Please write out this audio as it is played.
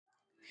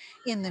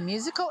In the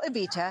musical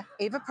Evita,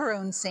 Eva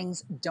Perón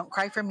sings Don't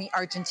Cry for Me,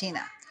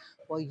 Argentina.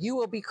 Well, you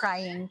will be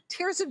crying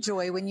tears of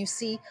joy when you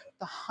see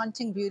the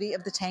haunting beauty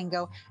of the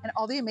tango and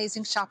all the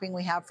amazing shopping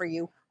we have for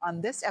you on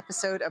this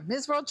episode of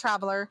Ms. World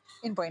Traveler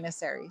in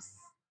Buenos Aires.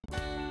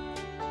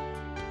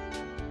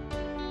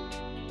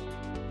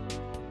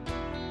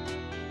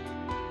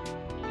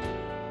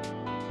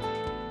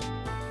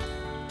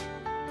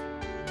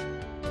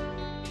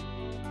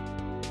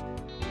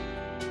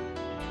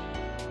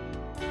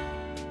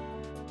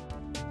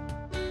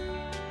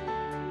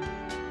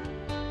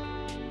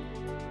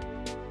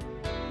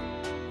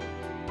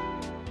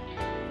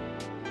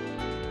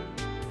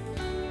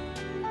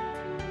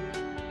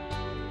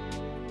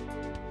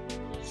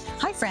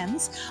 Hi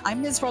friends,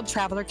 I'm Ms. World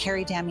Traveler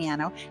Kerry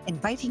Damiano,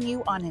 inviting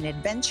you on an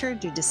adventure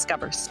to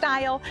discover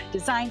style,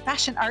 design,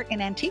 fashion, art,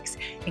 and antiques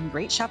in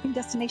great shopping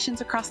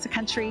destinations across the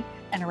country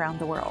and around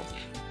the world.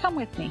 Come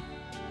with me.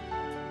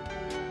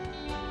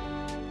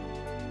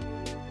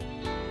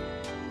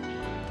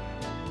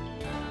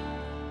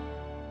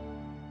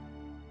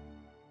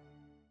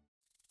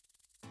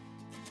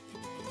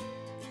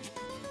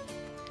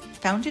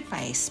 Founded by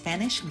a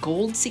Spanish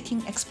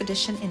gold-seeking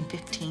expedition in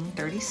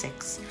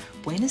 1536,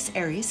 Buenos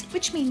Aires,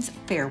 which means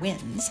fair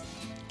winds,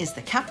 is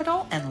the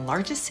capital and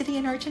largest city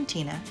in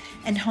Argentina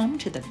and home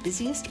to the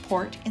busiest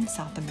port in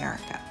South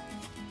America.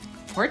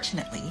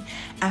 Fortunately,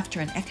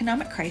 after an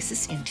economic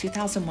crisis in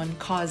 2001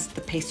 caused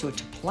the peso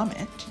to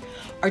plummet,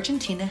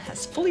 Argentina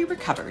has fully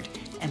recovered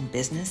and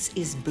business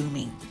is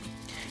booming.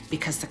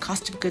 Because the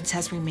cost of goods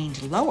has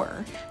remained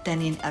lower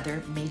than in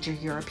other major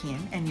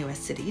European and US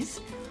cities,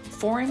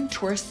 foreign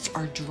tourists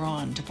are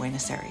drawn to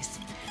Buenos Aires,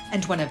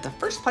 and one of the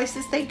first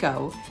places they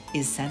go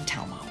is San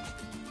Telmo.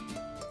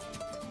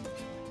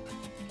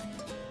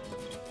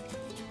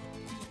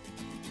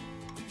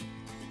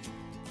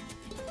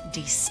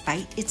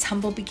 Despite its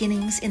humble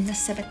beginnings in the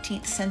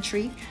 17th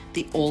century,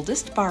 the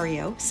oldest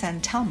barrio,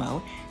 San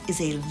Telmo, is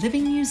a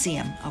living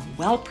museum of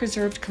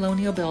well-preserved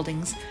colonial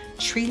buildings,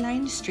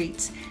 tree-lined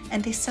streets,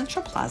 and a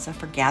central plaza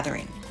for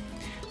gathering.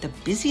 The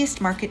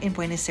busiest market in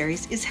Buenos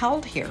Aires is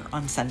held here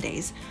on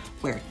Sundays,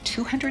 where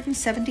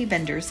 270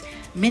 vendors,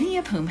 many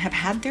of whom have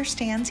had their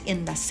stands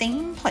in the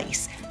same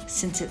place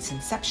since its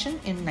inception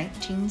in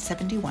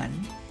 1971,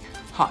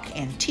 hawk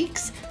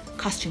antiques,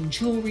 costume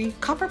jewelry,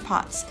 copper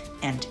pots,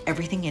 and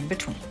everything in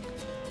between.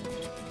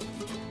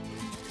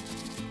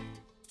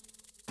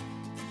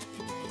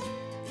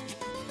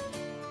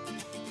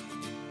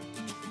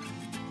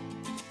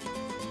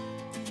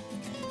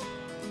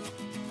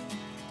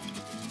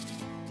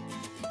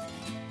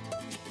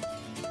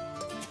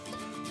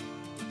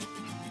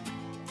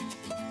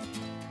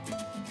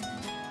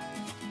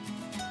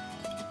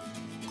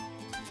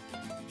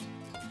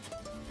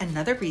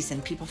 Another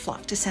reason people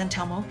flock to San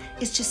Telmo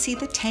is to see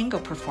the tango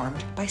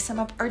performed by some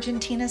of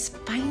Argentina's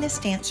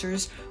finest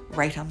dancers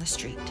right on the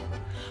street.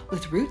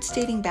 With roots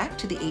dating back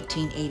to the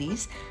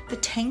 1880s, the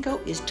tango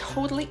is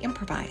totally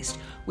improvised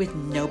with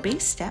no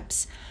bass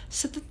steps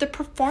so that the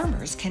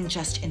performers can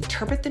just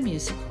interpret the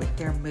music with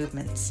their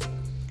movements.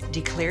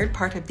 Declared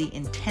part of the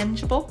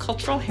intangible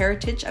cultural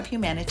heritage of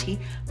humanity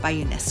by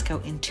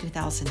UNESCO in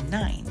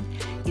 2009,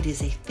 it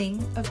is a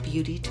thing of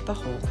beauty to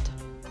behold.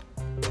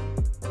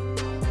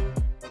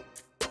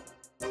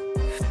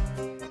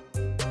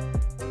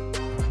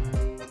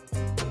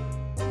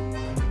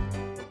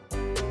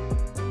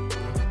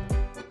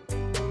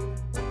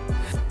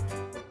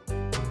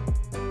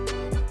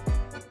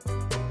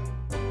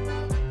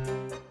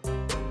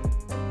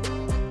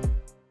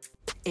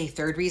 A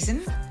third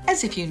reason,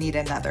 as if you need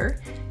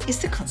another, is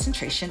the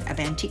concentration of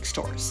antique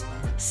stores.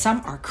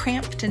 Some are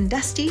cramped and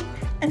dusty,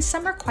 and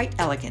some are quite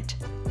elegant,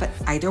 but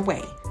either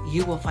way,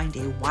 you will find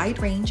a wide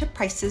range of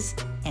prices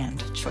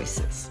and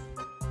choices.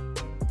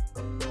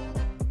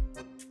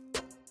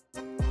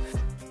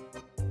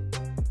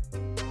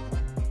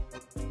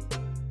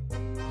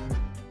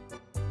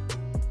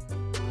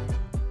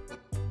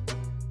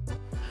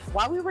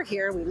 While we were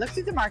here, we looked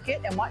at the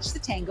market and watched the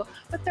tango,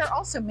 but there are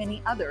also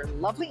many other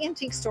lovely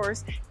antique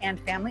stores and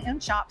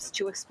family-owned shops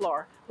to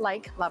explore,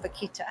 like La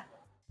Vaquita.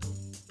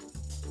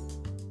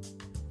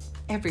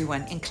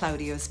 Everyone in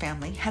Claudio's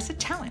family has a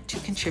talent to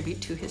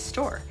contribute to his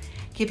store,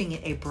 giving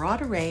it a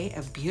broad array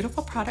of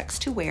beautiful products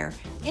to wear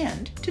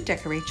and to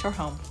decorate your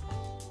home.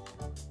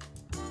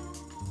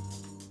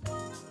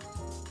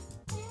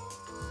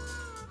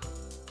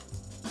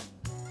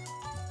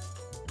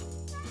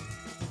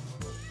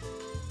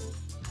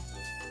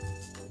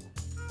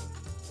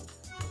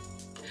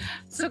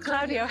 So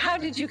Claudio, how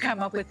did you come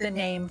up with the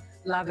name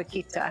La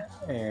Vaquita?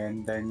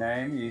 And the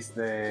name is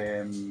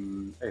the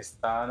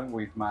start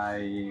with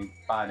my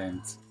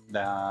parents.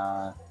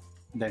 The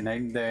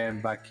name the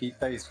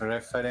Vaquita is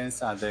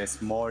reference at the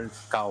small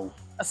cow.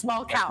 A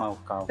small cow. A small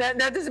cow.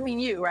 That doesn't mean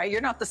you, right?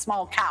 You're not the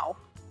small cow.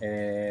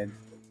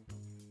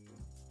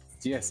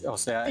 Yes, o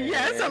sea,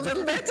 yes, a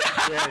little bit.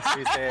 Yes,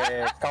 it's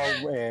a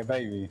cow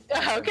baby.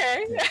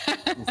 Okay.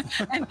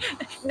 And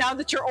now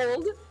that you're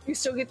old, you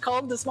still get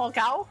called the small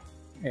cow?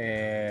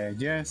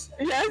 Yes.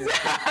 Yes.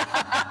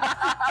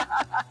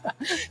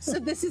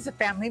 this is a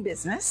family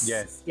business.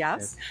 Yes.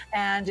 Yes.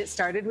 And it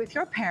started with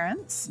your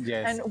parents.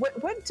 Yes. And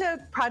what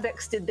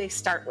products did they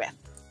start with?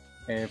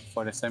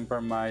 For example,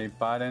 my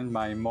parents,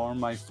 my mom,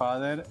 my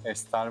father,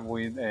 start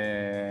with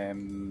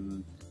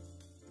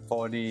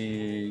 40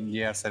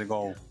 years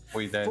ago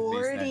with the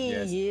 40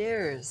 business. Yes.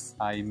 years.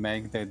 I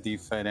make the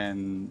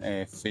different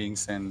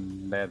things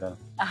in leather.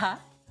 Uh-huh.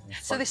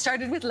 So they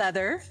started with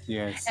leather.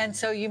 Yes. And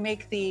so you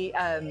make the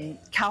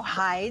cow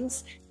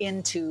hides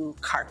into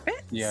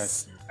carpets.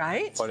 Yes.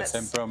 Right? For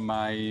example,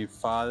 my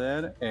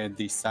father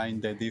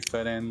designed the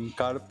different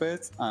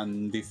carpets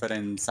and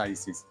different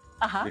sizes,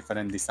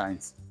 different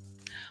designs.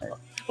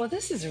 Well,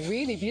 this is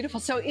really beautiful.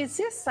 So is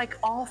this like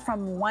all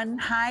from one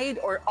hide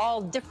or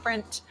all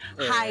different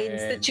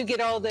hides that you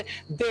get all the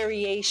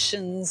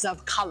variations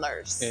of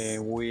colors?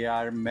 We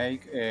are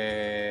make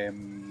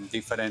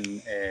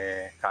different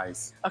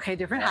hides. Okay,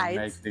 different hides.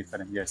 Make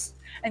different, yes.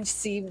 And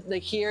see,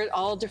 like here,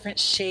 all different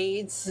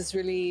shades. This is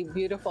really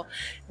beautiful.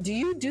 Do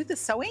you do the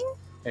sewing?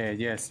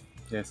 Yes,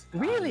 yes.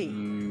 Really?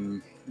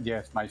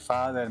 Yes, my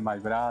father, my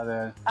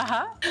brother.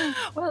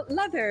 Well,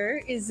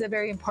 leather is a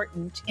very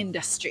important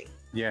industry.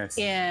 Yes.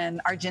 In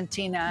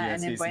Argentina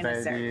and in Buenos Aires.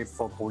 It's very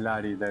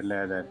popular, the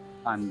leather.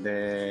 And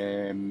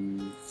the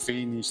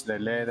finish, the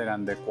leather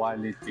and the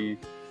quality.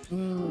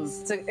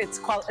 So it's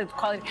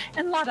quality,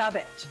 and a lot of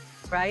it,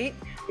 right?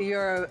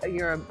 You're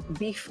a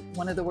beef,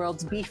 one of the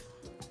world's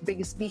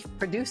biggest beef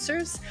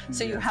producers.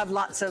 So you have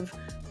lots of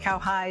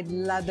cowhide,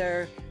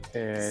 leather,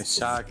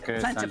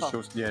 jackets and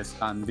shoes, yes,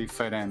 and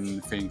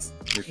different things.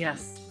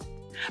 Yes,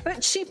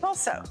 but sheep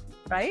also,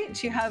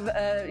 right? You have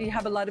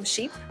a lot of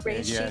sheep,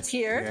 raised sheep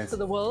here, so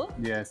the wool.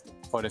 Yes.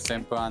 For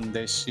example, on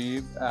the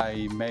sheep,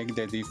 I make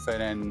the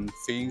different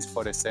things.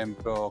 For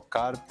example,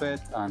 carpet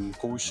and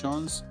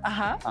cushions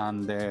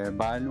and the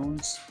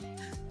balloons.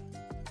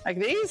 Like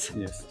these?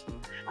 Yes.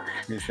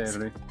 This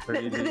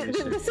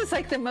is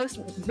like the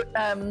most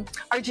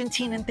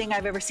Argentinian thing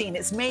I've ever seen.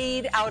 It's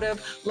made out of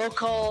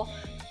local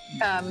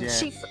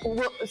sheep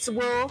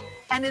wool,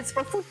 and it's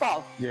for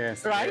football.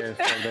 Yes, right?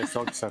 Yes,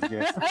 for the soccer,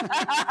 yes.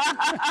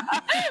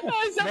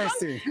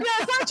 Messi.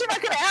 Yeah, so you're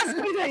not going to ask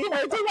me to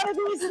do one of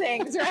these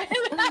things, right?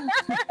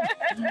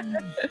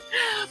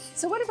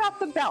 So what about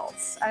the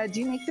belts? Do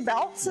you make the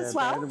belts as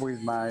well?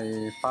 With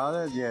my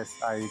father, yes.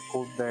 I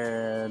cut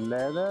the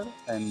leather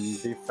in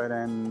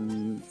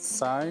different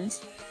size.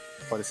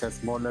 For a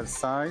smaller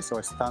size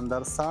or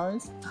standard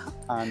size.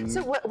 And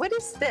so what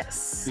is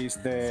this? It's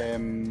the,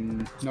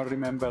 not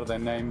remember the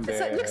name.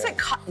 It looks like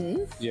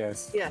cotton.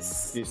 Yes.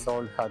 Yes. It's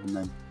all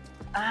handmade.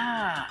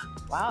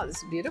 Wow, this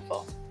is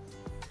beautiful.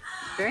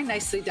 Very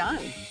nicely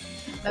done.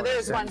 Now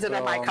there's ones that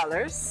are my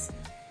colors.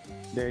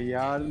 They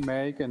are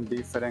make in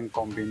different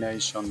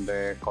combination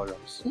the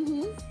colors.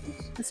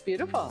 It's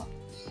beautiful.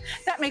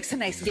 That makes a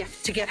nice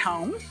gift to get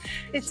home.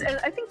 It's,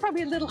 I think,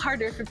 probably a little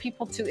harder for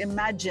people to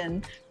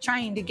imagine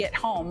trying to get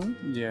home.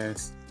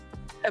 Yes.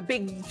 A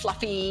big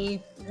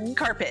fluffy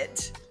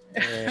carpet.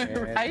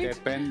 Right?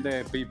 Depend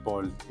the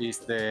people. Is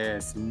the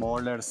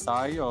smaller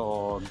size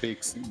or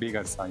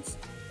bigger size?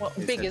 Well,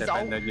 big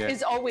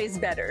is always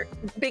better.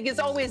 Big is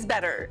always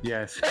better.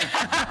 Yes.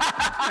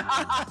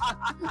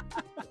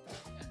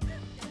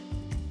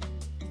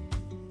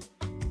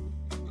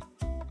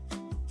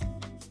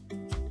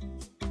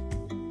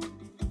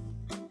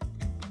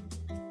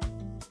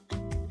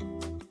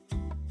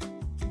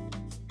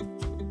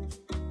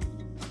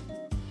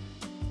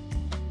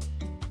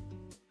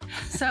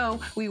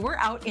 So we were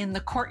out in the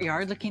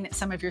courtyard looking at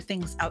some of your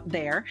things out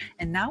there,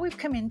 and now we've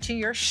come into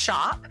your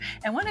shop.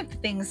 And one of the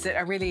things that I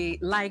really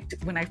liked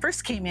when I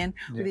first came in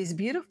were these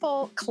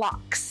beautiful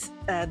clocks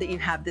that you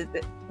have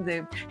that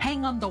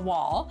hang on the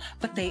wall,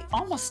 but they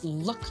almost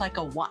look like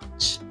a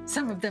watch.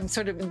 Some of them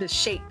sort of, the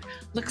shape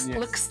looks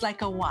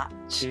like a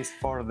watch. It's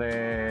for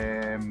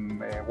the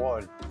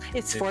wall.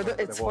 It's for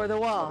the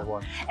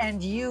wall.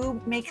 And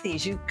you make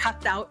these. You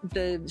cut out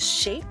the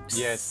shapes.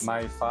 Yes,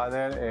 my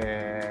father.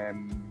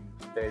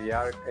 They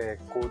are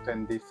cut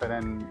in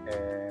different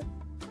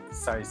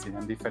sizes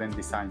and different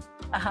designs.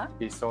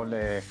 It's all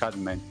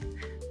handmade.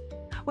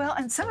 Well,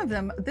 and some of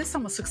them, this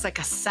almost looks like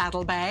a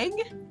saddlebag.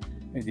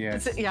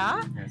 Yes.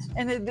 Yeah? Yes.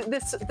 And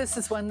this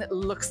is one that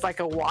looks like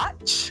a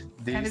watch.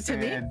 This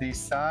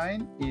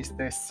design is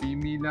the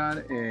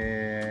similar,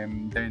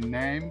 the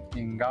name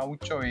in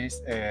Gaucho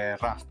is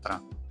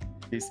rastra.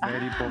 It's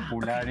very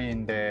popular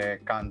in the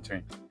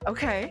country.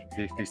 Okay.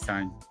 This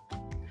design.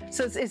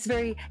 So it's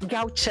very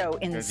gaucho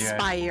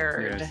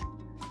inspired. Yes.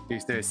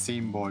 It's the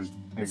symbol.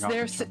 It's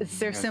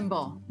their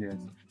symbol. Yes.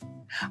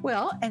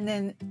 Well, and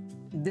then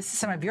this is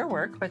some of your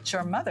work, but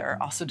your mother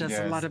also does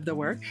a lot of the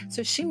work.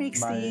 So she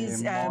makes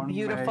these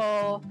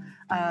beautiful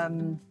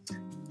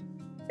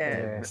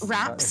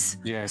wraps,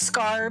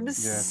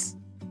 scarves. Yes.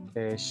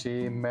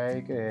 She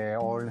make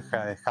all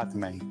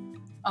handmade.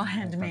 All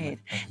handmade.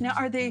 Now,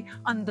 are they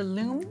on the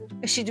loom?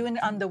 Is she doing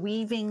it on the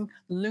weaving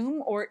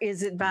loom, or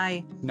is it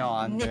by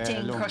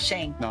knitting,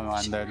 crocheting? No,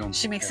 on the loom.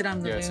 She makes it on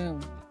the loom.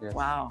 Yes.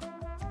 Wow.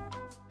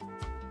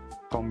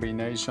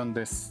 Combination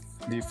this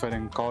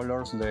different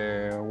colors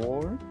the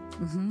wool.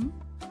 Mm-hmm.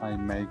 I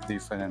make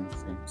different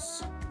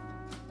things.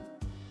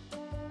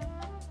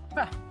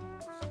 Ah.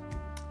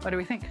 What do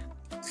we think?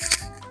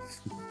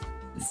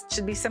 This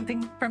should be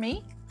something for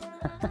me.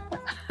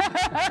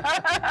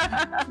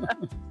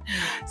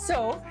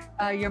 So,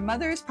 your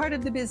mother is part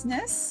of the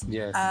business.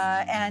 Yes.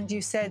 And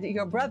you said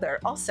your brother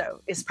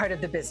also is part of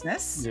the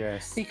business.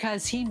 Yes.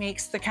 Because he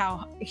makes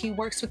he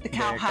works with the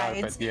cow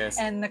hides carpet, yes.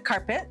 and the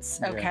carpets.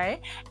 Yeah.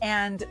 Okay.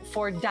 And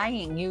for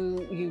dyeing,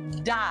 you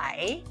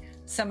dye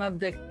some of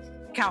the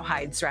cow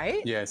hides,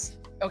 right? Yes.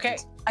 Okay.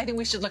 Yes. I think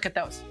we should look at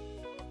those.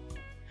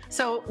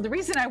 So the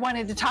reason I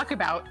wanted to talk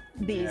about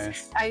these,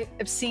 Yes. I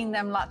have seen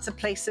them lots of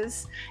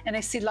places, and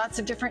I see lots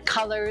of different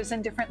colors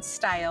and different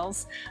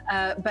styles,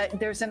 but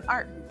there's an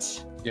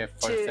art. Yeah,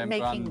 for to example,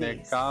 making and the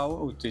these. cow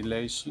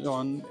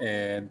utilization,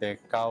 the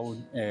cow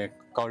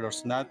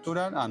colors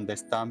natural and the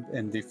stamp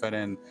in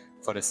different,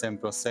 for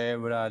example,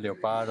 zebra,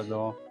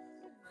 leopardo.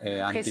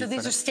 Okay, so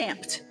these are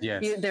stamped.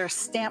 Yes. They're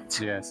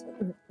stamped Yes,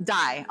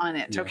 dye on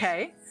it, Yes.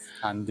 okay?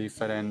 and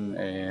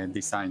different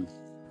design.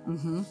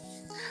 Mm-hmm.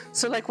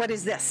 So like, what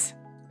is this?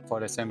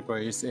 For example,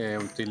 is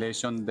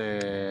utilization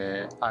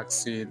the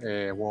acid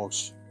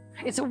wash.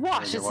 It's a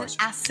wash, The it's wash. an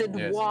acid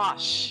Yes.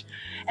 wash.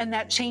 And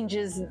that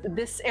changes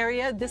this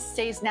area, this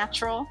stays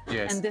natural,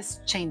 Yes. and this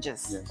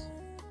changes. Yes.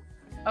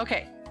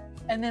 Okay,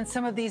 and then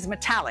some of these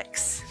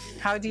metallics.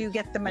 How do you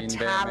get the In the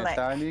metallic?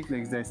 metallic,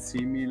 is the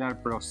similar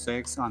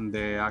process on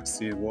the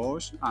acid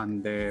wash,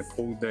 and they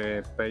put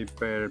the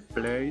paper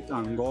plate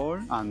and gold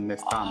and the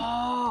stamp.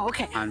 Oh,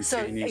 okay. And So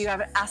finish. you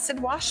have an acid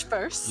wash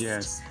first.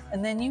 Yes.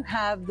 And then you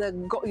have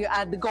you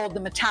add the gold, the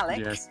metallic,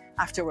 Yes.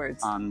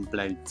 afterwards And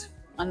plate.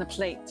 on the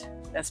plate.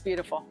 That's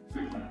beautiful.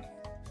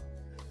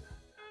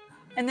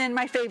 And then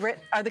my favorite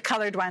are the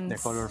colored ones. The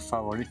color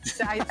favorite.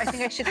 So I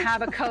think I should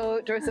have a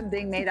coat or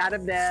something made out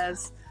of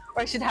this,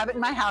 or I should have it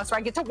in my house where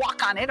I get to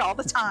walk on it all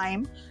the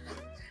time.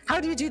 How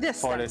do you do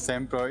this? For then?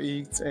 example,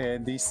 it's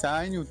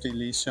design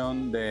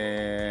utilization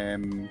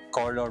the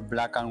color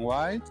black and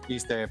white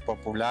is the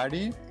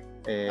popularity.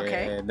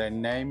 Okay. The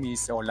name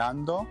is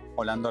Orlando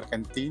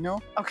Argentino,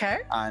 Okay.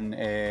 and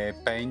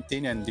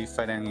painting in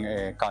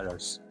different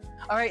colors.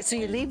 All right. So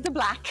you leave the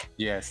black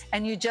Yes.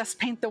 and you just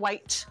paint the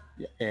white.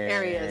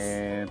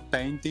 Areas.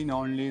 Painting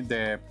only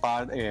the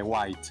part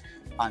white,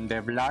 and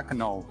the black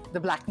no. The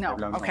black, no. The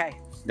black, no. Okay.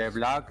 The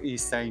black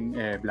is same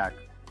black.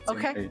 Same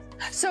Okay. paint.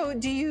 So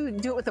do you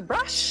do it with a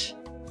brush?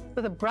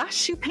 With a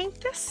brush you paint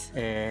this?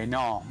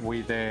 No,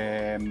 with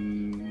the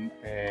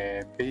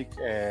big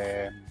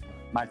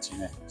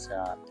machine.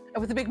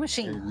 With a big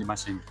machine?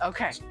 Machine.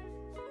 Okay.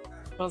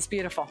 Well, it's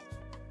beautiful.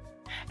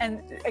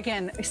 And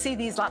again, I see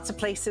these lots of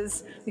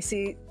places. We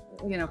see,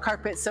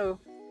 carpets. So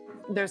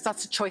there's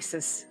lots of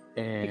choices.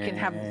 You can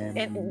have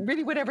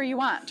really whatever you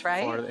want,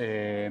 right?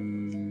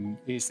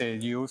 It's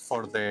used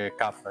for the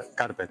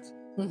carpet.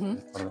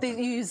 Mm-hmm.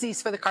 You use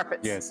these for the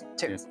carpets Yes.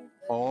 too. Yes.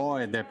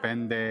 Or it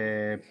depend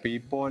the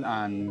people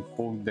and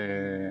put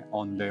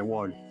on the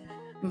wall.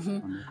 Mm-hmm.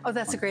 Oh,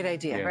 that's a great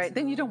idea, Yes. right?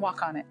 Then you don't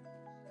walk on it.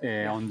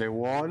 On the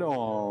wall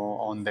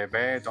or on the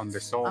bed, on the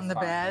sofa. On the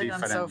bed,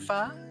 on the different.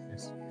 sofa.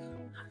 Yes.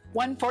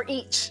 One for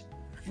each.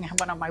 I have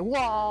one on my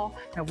wall,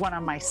 I have one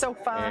on my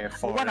sofa,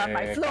 one on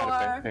my floor.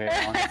 Carpet,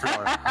 on the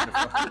floor. On the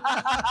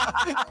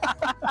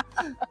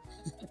floor.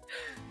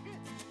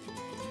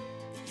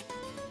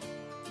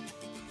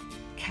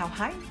 Cow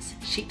hides,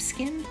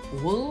 sheepskin,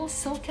 wool,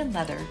 silk, and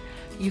leather.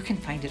 You can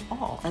find it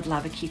all at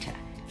La Vaquita,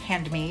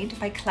 handmade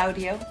by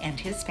Claudio and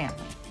his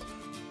family.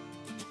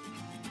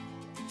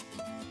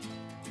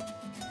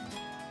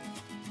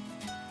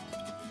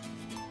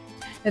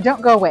 Now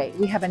don't go away.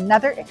 We have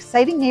another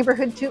exciting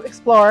neighborhood to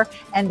explore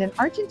and an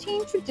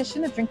Argentine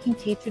tradition of drinking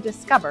tea to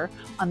discover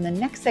on the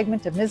next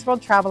segment of Ms.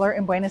 World Traveler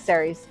in Buenos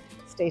Aires.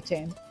 Stay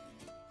tuned.